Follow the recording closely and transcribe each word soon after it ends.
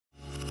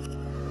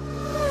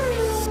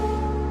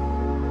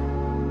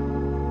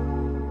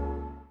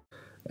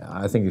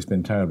I think it's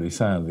been terribly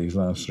sad these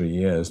last 3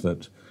 years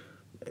that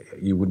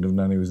you wouldn't have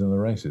known he was in the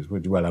races,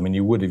 would you? Well, I mean,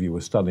 you would if you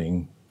were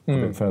studying a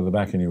bit further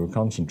back and you were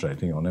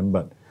concentrating on him,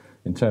 but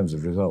in terms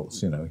of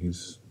results, you know,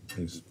 he's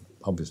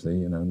obviously,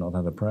 you know, not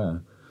had a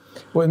prayer.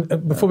 Well,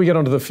 before we get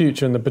on to the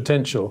future and the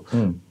potential,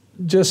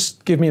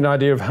 just give me an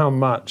idea of how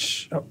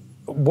much,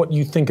 what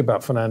you think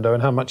about Fernando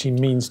and how much he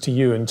means to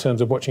you in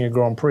terms of watching a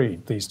Grand Prix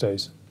these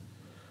days.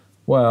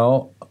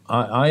 Well,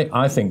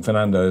 I think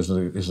Fernando is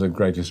the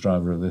greatest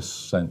driver of this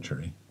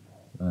century.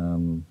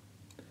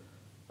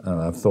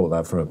 I've thought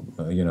that for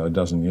a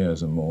dozen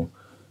years and more.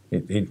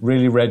 It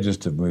really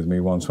registered with me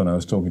once when I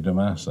was talking to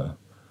Massa,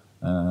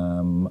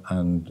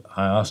 and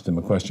I asked him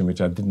a question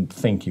which I didn't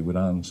think he would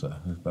answer,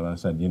 but I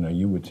said, you know,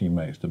 you were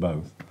teammates to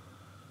both.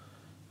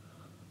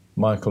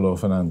 Michael or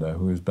Fernando,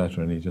 who is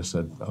better? And he just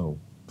said, oh,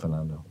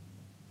 Fernando.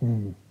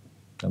 And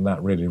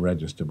that really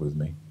registered with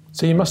me.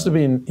 So you must have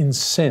been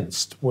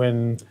incensed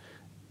when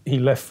he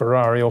left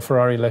Ferrari or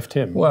Ferrari left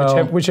him,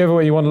 well, whichever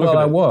way you want to look at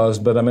it. Well, I was,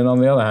 but I mean, on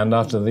the other hand,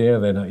 after the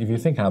year, if you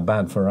think how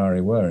bad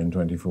Ferrari were in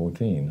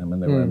 2014, I mean,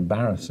 they were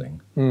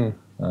embarrassing.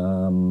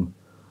 And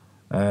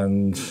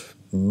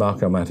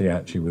Marco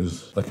Mattiacci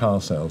was the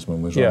car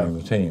salesman, was running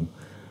the team.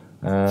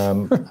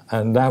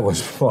 And that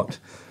was what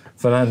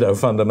Fernando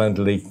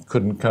fundamentally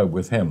couldn't cope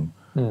with him.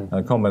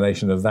 A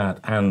combination of that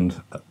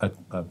and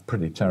a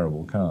pretty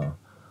terrible car.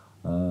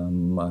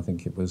 I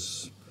think it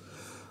was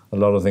a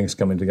lot of things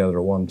coming together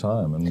at one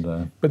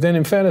time. But then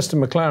in fairness to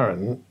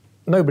McLaren,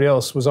 nobody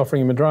else was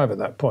offering him a drive at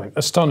that point,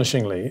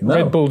 astonishingly. No,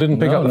 Red Bull didn't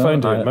pick up the phone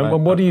to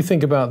him. What do you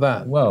think about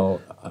that?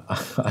 Well,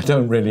 I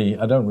don't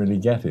really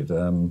get it.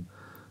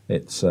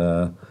 It's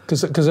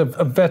because a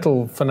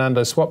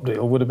Vettel-Fernando swap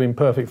deal would have been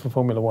perfect for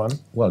Formula One.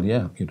 Well,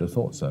 yeah, you'd have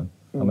thought so.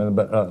 I mean,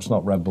 but that's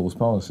not Red Bull's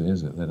policy,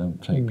 is it? They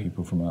don't take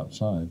people from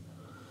outside.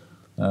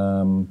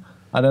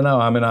 I don't know.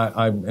 I mean,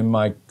 I in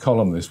my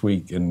column this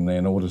week in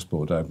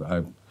Autosport,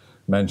 I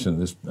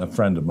mentioned a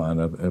friend of mine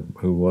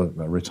who was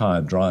a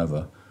retired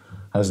driver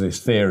has this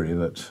theory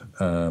that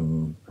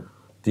Dieter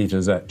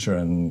Zetscher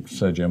and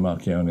Sergio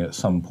Marchionne at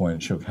some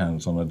point shook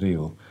hands on a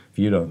deal. If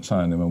you don't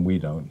sign him and we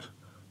don't,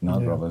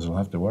 neither of us will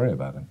have to worry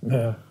about him.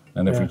 Yeah.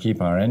 And if we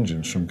keep our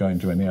engines from going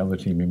to any other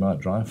team he might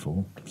drive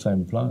for,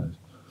 same applies.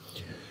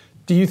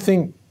 Do you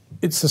think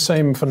it's the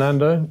same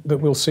Fernando that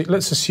we'll see?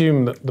 Let's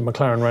assume that the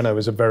McLaren Renault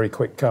is a very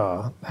quick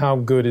car. How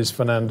good is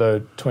Fernando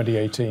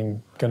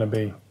 2018 going to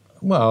be?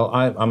 Well,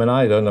 I mean,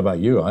 I don't know about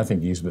you. I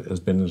think he's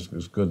been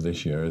as good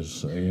this year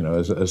as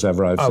as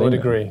ever I've seen. I would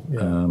agree.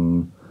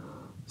 Yeah.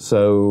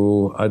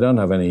 So I don't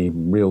have any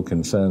real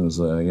concerns,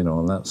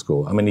 on that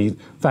score. I mean,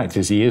 fact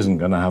is, he isn't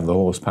going to have the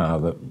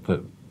horsepower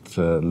that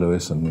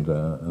Lewis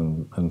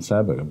and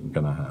Seb are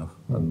going to have,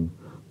 and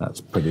that's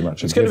pretty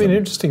much. It's going to be an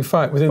interesting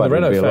fight within the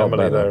Renault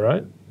family, though,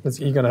 right?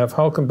 You're going to have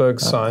Hulkenberg,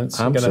 Sainz.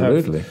 Absolutely.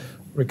 You're going to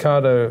have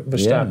Ricciardo,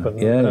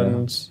 Verstappen,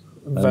 and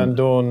Van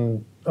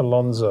Dorn,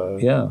 Alonso.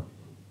 Yeah.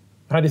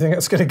 How do you think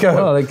that's going to go?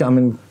 Well,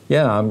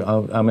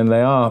 I mean,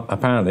 they are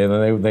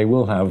apparently they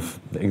will have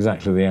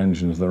exactly the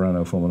engines the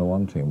Renault Formula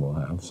One team will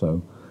have.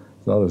 So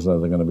it's not as though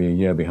they're going to be a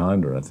year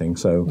behind her, I think.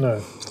 So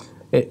no.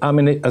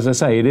 As I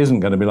say, it isn't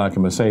going to be like a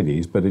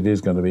Mercedes, but it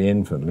is going to be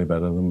infinitely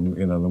better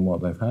than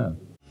what they've had.